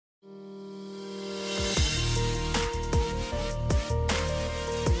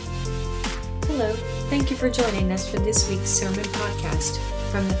Thank you for joining us for this week's sermon podcast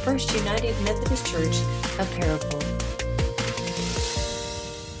from the First United Methodist Church of Paragould.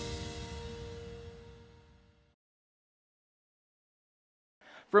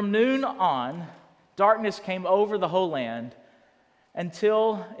 From noon on, darkness came over the whole land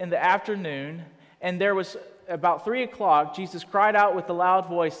until in the afternoon, and there was about 3 o'clock, Jesus cried out with a loud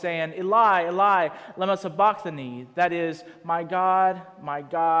voice, saying, Eli, Eli, lema sabachthani, that is, my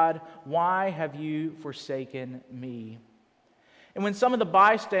God, why have you forsaken me? And when some of the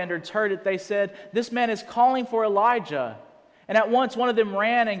bystanders heard it, they said, this man is calling for Elijah. And at once one of them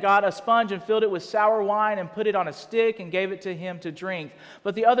ran and got a sponge and filled it with sour wine and put it on a stick and gave it to him to drink.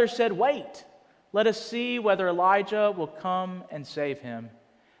 But the other said, wait, let us see whether Elijah will come and save him.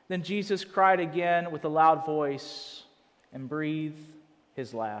 Then Jesus cried again with a loud voice and breathed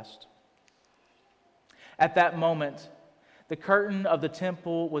his last. At that moment, the curtain of the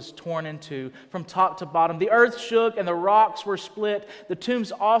temple was torn in two from top to bottom. The earth shook and the rocks were split. The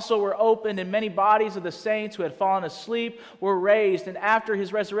tombs also were opened, and many bodies of the saints who had fallen asleep were raised. And after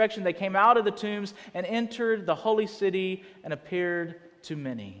his resurrection, they came out of the tombs and entered the holy city and appeared to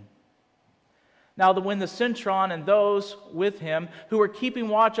many. Now, when the centurion and those with him who were keeping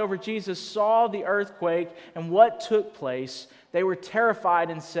watch over Jesus saw the earthquake and what took place, they were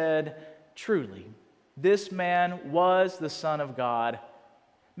terrified and said, truly, this man was the Son of God.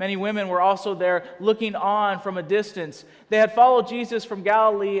 Many women were also there looking on from a distance. They had followed Jesus from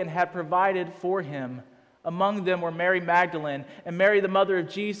Galilee and had provided for him. Among them were Mary Magdalene and Mary the mother of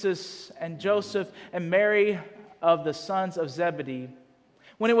Jesus and Joseph and Mary of the sons of Zebedee.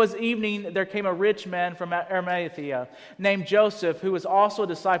 When it was evening, there came a rich man from Arimathea named Joseph, who was also a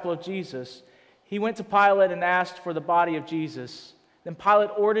disciple of Jesus. He went to Pilate and asked for the body of Jesus. Then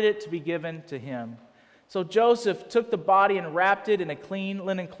Pilate ordered it to be given to him. So Joseph took the body and wrapped it in a clean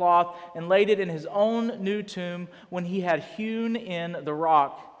linen cloth and laid it in his own new tomb when he had hewn in the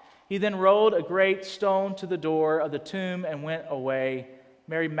rock. He then rolled a great stone to the door of the tomb and went away.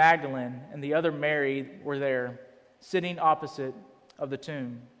 Mary Magdalene and the other Mary were there, sitting opposite of the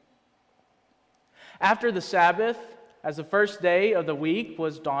tomb. After the Sabbath, as the first day of the week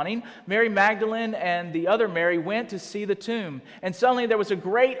was dawning, Mary Magdalene and the other Mary went to see the tomb. And suddenly there was a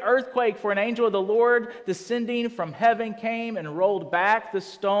great earthquake, for an angel of the Lord descending from heaven came and rolled back the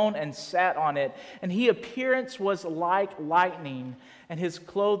stone and sat on it. And his appearance was like lightning, and his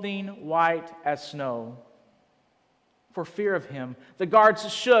clothing white as snow. For fear of him, the guards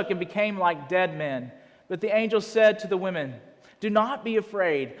shook and became like dead men. But the angel said to the women, do not be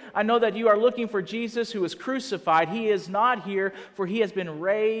afraid. I know that you are looking for Jesus who was crucified. He is not here, for he has been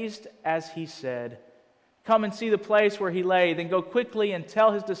raised as he said. Come and see the place where he lay. Then go quickly and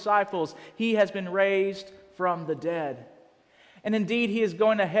tell his disciples he has been raised from the dead. And indeed, he is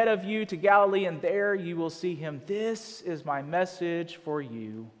going ahead of you to Galilee, and there you will see him. This is my message for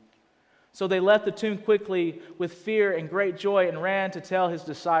you. So they left the tomb quickly with fear and great joy and ran to tell his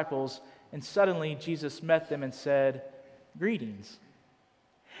disciples. And suddenly Jesus met them and said, greetings.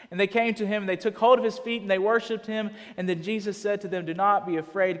 And they came to him, and they took hold of his feet, and they worshipped him. And then Jesus said to them, do not be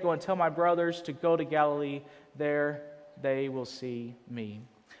afraid. Go and tell my brothers to go to Galilee. There they will see me.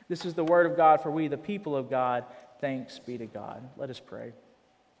 This is the word of God for we, the people of God. Thanks be to God. Let us pray.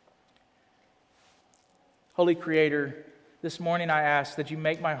 Holy Creator, this morning I ask that you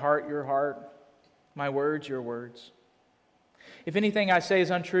make my heart your heart, my words your words. If anything I say is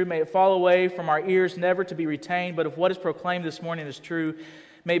untrue, may it fall away from our ears, never to be retained. But if what is proclaimed this morning is true,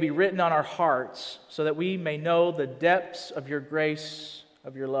 may it be written on our hearts, so that we may know the depths of your grace,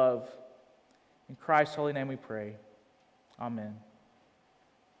 of your love. In Christ's holy name we pray. Amen.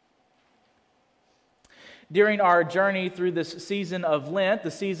 During our journey through this season of Lent,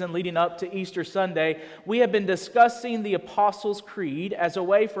 the season leading up to Easter Sunday, we have been discussing the Apostles' Creed as a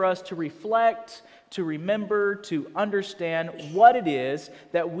way for us to reflect, to remember, to understand what it is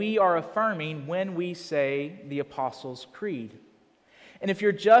that we are affirming when we say the Apostles' Creed. And if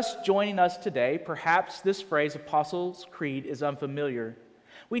you're just joining us today, perhaps this phrase, Apostles' Creed, is unfamiliar.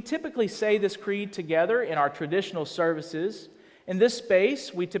 We typically say this creed together in our traditional services. In this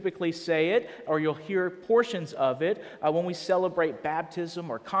space, we typically say it, or you'll hear portions of it, when we celebrate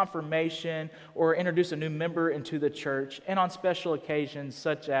baptism or confirmation or introduce a new member into the church, and on special occasions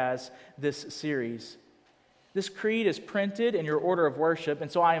such as this series. This creed is printed in your order of worship, and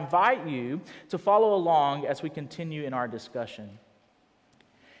so I invite you to follow along as we continue in our discussion.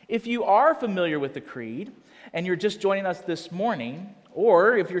 If you are familiar with the creed, and you're just joining us this morning,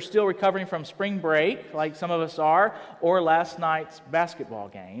 Or if you're still recovering from spring break, like some of us are, or last night's basketball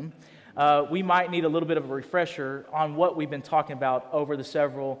game, we might need a little bit of a refresher on what we've been talking about over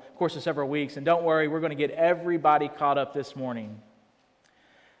the course of several weeks. And don't worry, we're going to get everybody caught up this morning.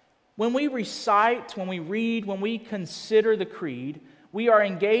 When we recite, when we read, when we consider the creed, we are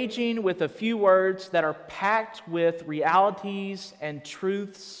engaging with a few words that are packed with realities and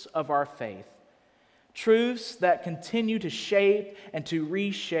truths of our faith. Truths that continue to shape and to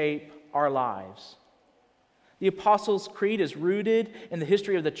reshape our lives. The Apostles' Creed is rooted in the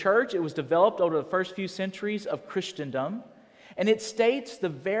history of the church. It was developed over the first few centuries of Christendom, and it states the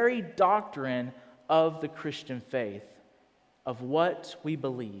very doctrine of the Christian faith, of what we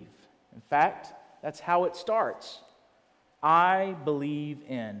believe. In fact, that's how it starts. I believe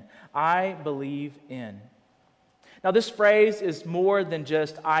in. I believe in. Now, this phrase is more than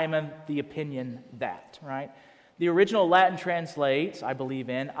just I am of the opinion that, right? The original Latin translates, I believe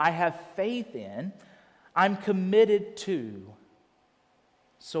in, I have faith in, I'm committed to.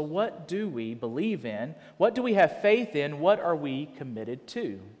 So what do we believe in? What do we have faith in? What are we committed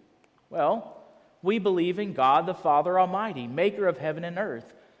to? Well, we believe in God the Father Almighty, maker of heaven and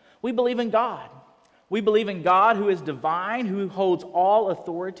earth. We believe in God. We believe in God who is divine, who holds all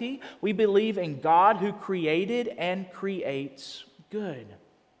authority. We believe in God who created and creates good.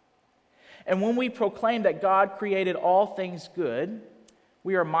 And when we proclaim that God created all things good,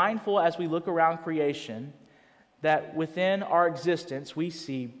 we are mindful as we look around creation that within our existence we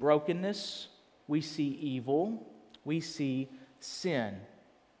see brokenness, we see evil, we see sin.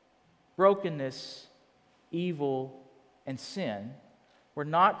 Brokenness, evil, and sin were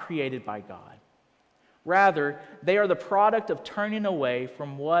not created by God. Rather, they are the product of turning away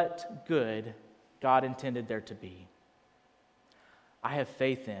from what good God intended there to be. I have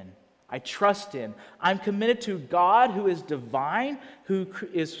faith in, I trust in, I'm committed to God who is divine, who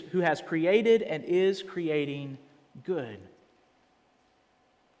has created and is creating good.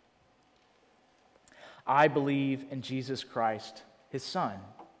 I believe in Jesus Christ, His Son.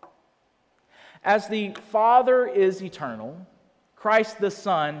 As the Father is eternal, Christ the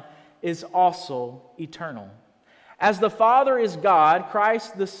Son is also eternal. As the Father is God,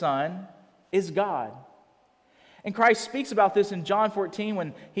 Christ the Son is God. And Christ speaks about this in John 14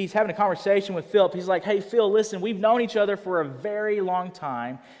 when he's having a conversation with Philip. He's like, hey, Phil, listen, we've known each other for a very long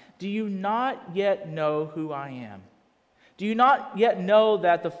time. Do you not yet know who I am? Do you not yet know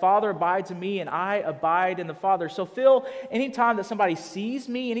that the Father abides in me and I abide in the Father? So Phil, anytime that somebody sees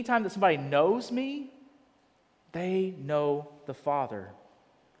me, anytime that somebody knows me, they know the Father.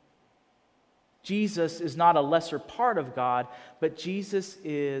 Jesus is not a lesser part of God, but Jesus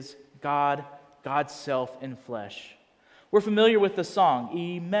is God, God's self in flesh. We're familiar with the song,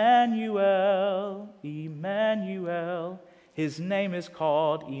 Emmanuel, Emmanuel, His name is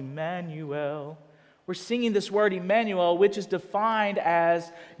called Emmanuel. We're singing this word Emmanuel, which is defined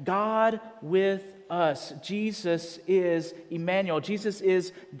as God with us. Jesus is Emmanuel. Jesus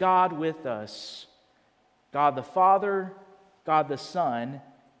is God with us. God the Father, God the Son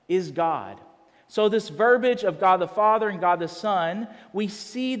is God. So this verbiage of God the Father and God the Son, we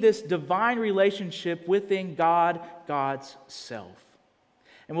see this divine relationship within God, God's self.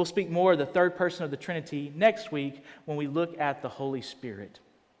 And we'll speak more of the third person of the Trinity next week when we look at the Holy Spirit.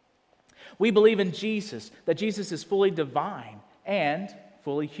 We believe in Jesus, that Jesus is fully divine and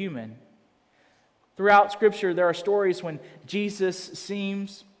fully human. Throughout Scripture, there are stories when Jesus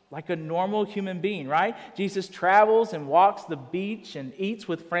seems like a normal human being, right? Jesus travels and walks the beach and eats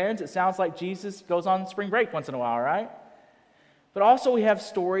with friends. It sounds like Jesus goes on spring break once in a while, right? But also we have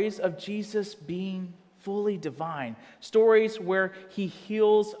stories of Jesus being fully divine. Stories where He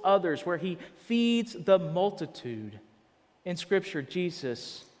heals others, where He feeds the multitude. In Scripture,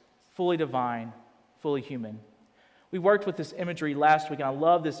 Jesus, fully divine, fully human. We worked with this imagery last week, and I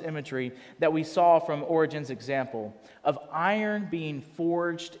love this imagery that we saw from Origen's example of iron being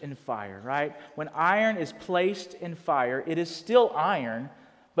forged in fire, right? When iron is placed in fire, it is still iron,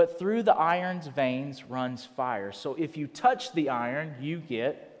 but through the iron's veins runs fire. So if you touch the iron, you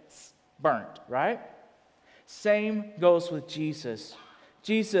get burnt, right? Same goes with Jesus.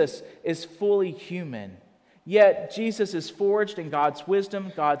 Jesus is fully human, yet Jesus is forged in God's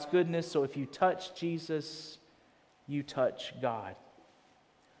wisdom, God's goodness, so if you touch Jesus, you touch God.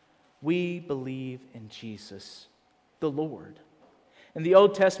 We believe in Jesus, the Lord. In the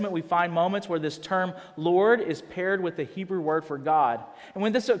Old Testament, we find moments where this term Lord is paired with the Hebrew word for God. And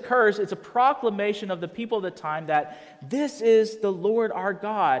when this occurs, it's a proclamation of the people of the time that this is the Lord our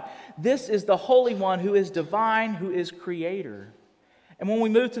God. This is the Holy One who is divine, who is creator. And when we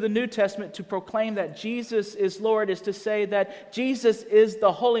move to the New Testament, to proclaim that Jesus is Lord is to say that Jesus is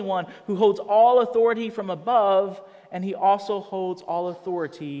the Holy One who holds all authority from above, and he also holds all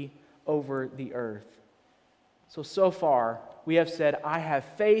authority over the earth. So far, we have said, I have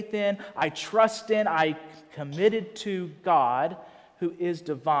faith in, I trust in, I committed to God who is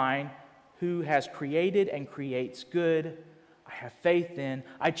divine, who has created and creates good. I have faith in,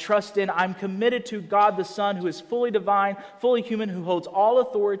 I trust in, I'm committed to God the Son who is fully divine, fully human, who holds all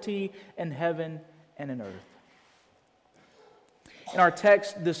authority in heaven and in earth. In our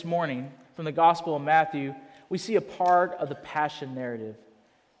text this morning from the Gospel of Matthew, we see a part of the passion narrative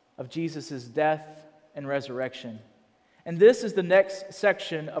of Jesus' death and resurrection. And this is the next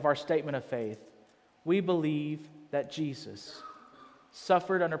section of our statement of faith. We believe that Jesus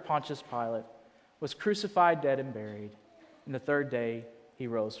suffered under Pontius Pilate, was crucified, dead, and buried, and the third day he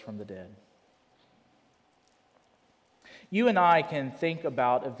rose from the dead. You and I can think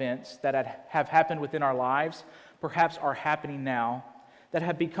about events that have happened within our lives, perhaps are happening now, that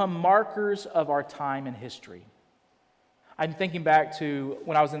have become markers of our time in history. I'm thinking back to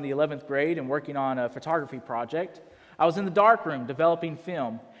when I was in the 11th grade and working on a photography project. I was in the darkroom developing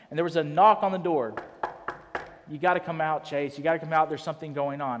film, and there was a knock on the door. You got to come out, Chase. You got to come out. There's something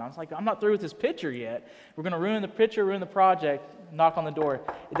going on. I was like, I'm not through with this picture yet. We're going to ruin the picture, ruin the project. Knock on the door.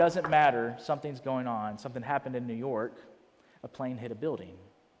 It doesn't matter. Something's going on. Something happened in New York. A plane hit a building.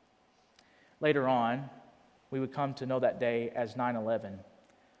 Later on, we would come to know that day as 9/11.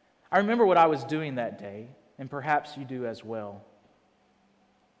 I remember what I was doing that day, and perhaps you do as well.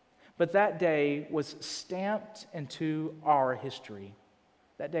 But that day was stamped into our history.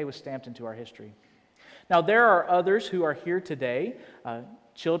 That day was stamped into our history. Now, there are others who are here today,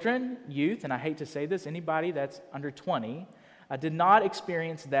 children, youth, and I hate to say this, anybody that's under 20, did not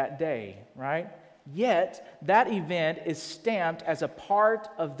experience that day, right? Yet, that event is stamped as a part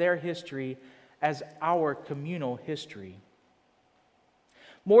of their history as our communal history.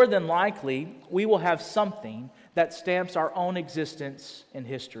 More than likely, we will have something that stamps our own existence in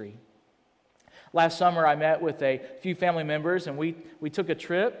history. Last summer, I met with a few family members, and we took a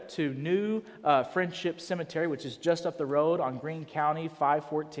trip to New Friendship Cemetery, which is just up the road on Greene County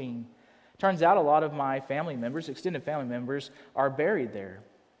 514. Turns out a lot of my family members, extended family members, are buried there.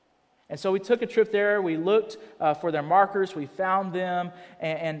 And so we took a trip there. We looked for their markers. We found them,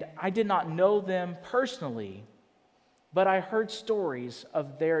 and I did not know them personally, but I heard stories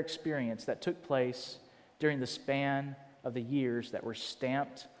of their experience that took place during the span of the years that were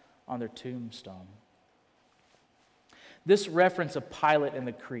stamped on their tombstone. This reference of Pilate in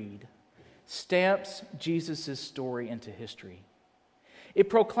the Creed stamps Jesus' story into history. It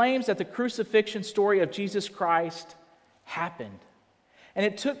proclaims that the crucifixion story of Jesus Christ happened, and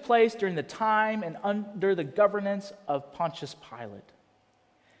it took place during the time and under the governance of Pontius Pilate.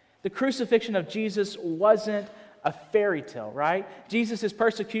 The crucifixion of Jesus wasn't a fairy tale, right? Jesus'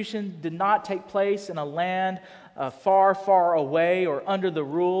 persecution did not take place in a land far, far away or under the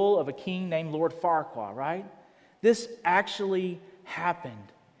rule of a king named Lord Farquaad, right? This actually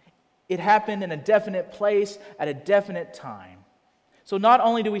happened. It happened in a definite place at a definite time. So not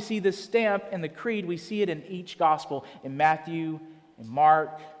only do we see this stamp in the Creed, we see it in each gospel, in Matthew, in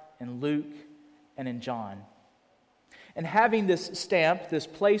Mark, in Luke, and in John. And having this stamp, this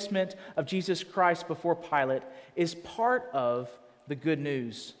placement of Jesus Christ before Pilate, is part of the good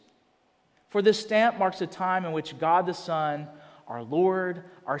news. For this stamp marks a time in which God the Son, our Lord,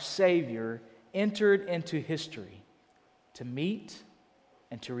 our Savior, entered into history to meet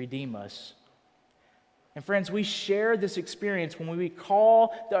and to redeem us. And friends, we share this experience when we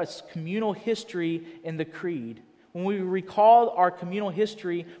recall the communal history in the Creed, when we recall our communal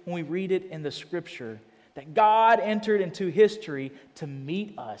history when we read it in the Scripture, that God entered into history to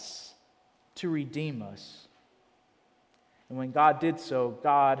meet us, to redeem us. And when God did so,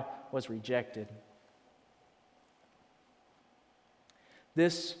 God was rejected.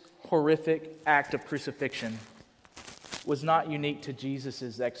 This horrific act of crucifixion was not unique to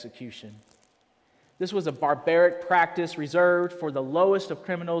Jesus' execution. This was a barbaric practice reserved for the lowest of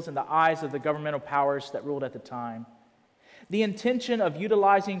criminals in the eyes of the governmental powers that ruled at the time. The intention of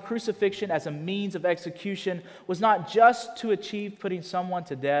utilizing crucifixion as a means of execution was not just to achieve putting someone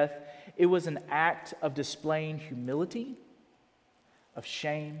to death. It was an act of displaying humility, of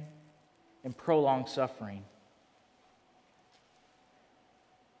shame, and prolonged suffering.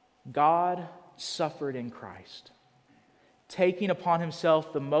 God suffered in Christ, taking upon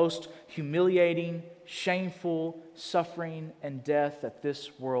himself the most humiliating, shameful suffering and death that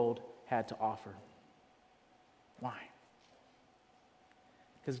this world had to offer. Why?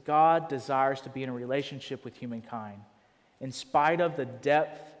 Because God desires to be in a relationship with humankind, in spite of the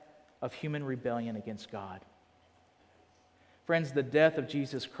depth of human rebellion against God. Friends, the death of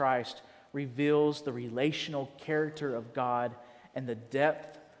Jesus Christ reveals the relational character of God and the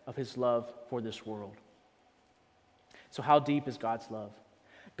depth of his love for this world. So how deep is God's love?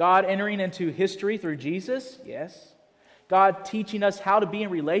 God entering into history through Jesus? Yes. God teaching us how to be in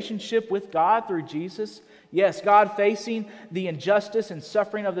relationship with God through Jesus? Yes. God facing the injustice and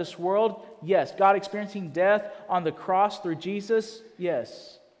suffering of this world? Yes. God experiencing death on the cross through Jesus?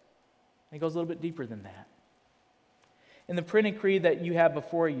 Yes. And it goes a little bit deeper than that. In the printed creed that you have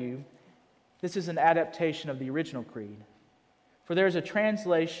before you, this is an adaptation of the original creed. For there is a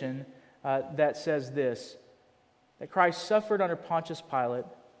translation that says this, that Christ suffered under Pontius Pilate,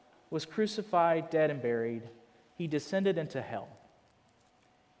 was crucified, dead, and buried. He descended into hell.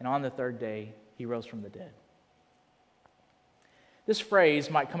 And on the third day, he rose from the dead. This phrase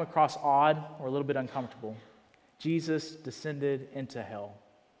might come across odd or a little bit uncomfortable. Jesus descended into hell.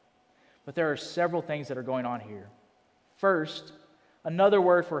 But there are several things that are going on here. First, another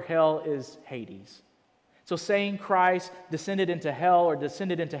word for hell is Hades. So saying Christ descended into hell or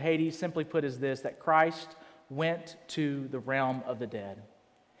descended into Hades, simply put, is this, that Christ went to the realm of the dead.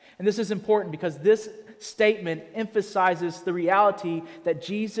 And this is important because this statement emphasizes the reality that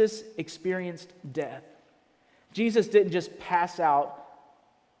Jesus experienced death. Jesus didn't just pass out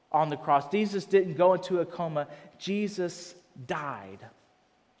on the cross. Jesus didn't go into a coma. Jesus died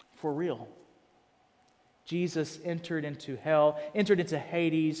for real. Jesus entered into hell, entered into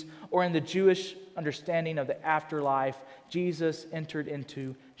Hades, or in the Jewish understanding of the afterlife, Jesus entered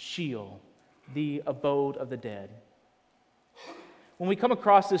into Sheol, the abode of the dead. When we come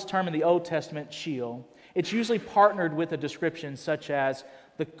across this term in the Old Testament, Sheol, it's usually partnered with a description such as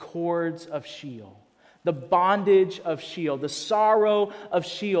the cords of Sheol, the bondage of Sheol, the sorrow of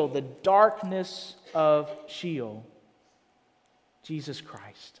Sheol, the darkness of Sheol. Jesus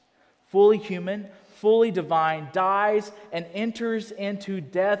Christ, fully human, fully divine, dies and enters into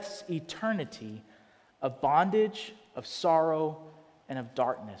death's eternity of bondage, of sorrow, and of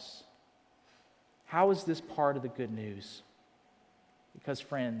darkness. How is this part of the good news? Because,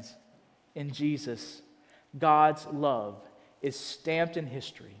 friends, in Jesus, God's love is stamped in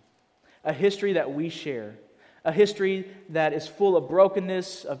history, a history that we share, a history that is full of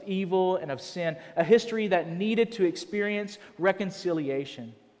brokenness, of evil, and of sin, a history that needed to experience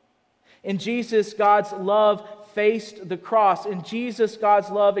reconciliation. In Jesus, God's love faced the cross. In Jesus, God's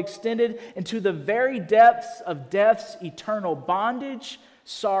love extended into the very depths of death's eternal bondage,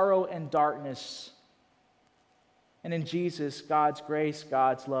 sorrow, and darkness. And in Jesus, God's grace,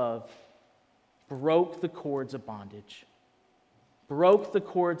 God's love broke the cords of bondage, broke the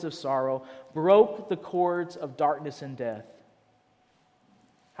cords of sorrow, broke the cords of darkness and death.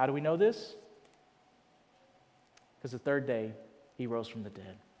 How do we know this? Because the third day, he rose from the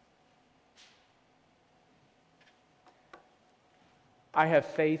dead. I have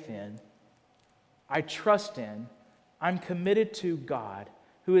faith in, I trust in, I'm committed to God,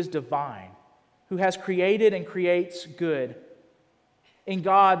 who is divine, who has created and creates good. In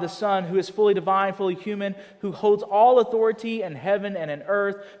God, the Son, who is fully divine, fully human, who holds all authority in heaven and in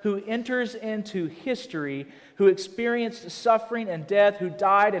earth, who enters into history, who experienced suffering and death, who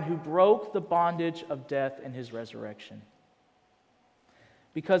died and who broke the bondage of death in his resurrection.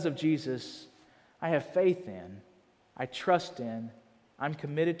 Because of Jesus, I have faith in, I trust in, I'm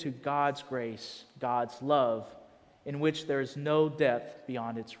committed to God's grace, God's love, in which there is no depth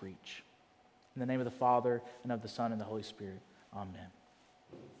beyond its reach. In the name of the Father, and of the Son, and the Holy Spirit. Amen.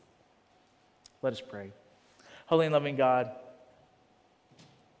 Let us pray. Holy and loving God,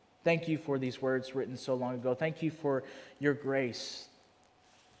 thank you for these words written so long ago. Thank you for your grace,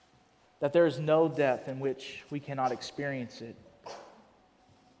 that there is no depth in which we cannot experience it.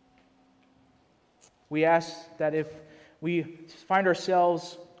 We ask that if we find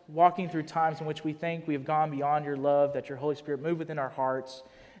ourselves walking through times in which we think we have gone beyond your love, that your Holy Spirit move within our hearts,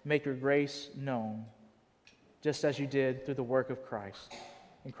 make your grace known, just as you did through the work of Christ.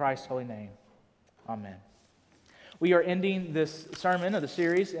 In Christ's holy name, amen. We are ending this sermon of the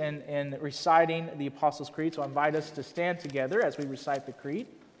series in reciting the Apostles' Creed, so I invite us to stand together as we recite the Creed,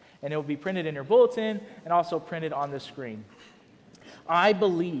 and it will be printed in your bulletin and also printed on the screen. I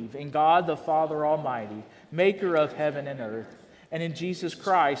believe in God the Father Almighty, maker of heaven and earth, and in Jesus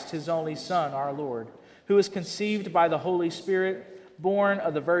Christ, his only Son, our Lord, who was conceived by the Holy Spirit, born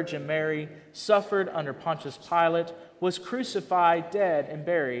of the Virgin Mary, suffered under Pontius Pilate, was crucified, dead, and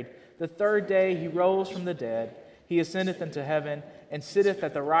buried. The third day he rose from the dead. He ascendeth into heaven, and sitteth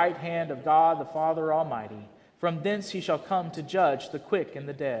at the right hand of God the Father Almighty. From thence he shall come to judge the quick and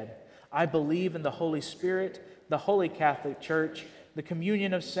the dead. I believe in the Holy Spirit, the Holy Catholic Church, the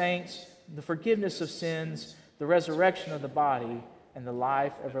communion of saints, the forgiveness of sins, the resurrection of the body, and the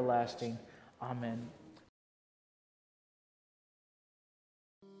life everlasting. Amen.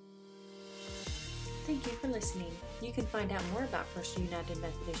 Thank you for listening. You can find out more about First United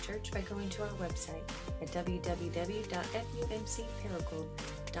Methodist Church by going to our website at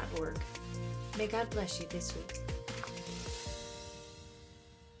www.fumcparagould.org. May God bless you this week.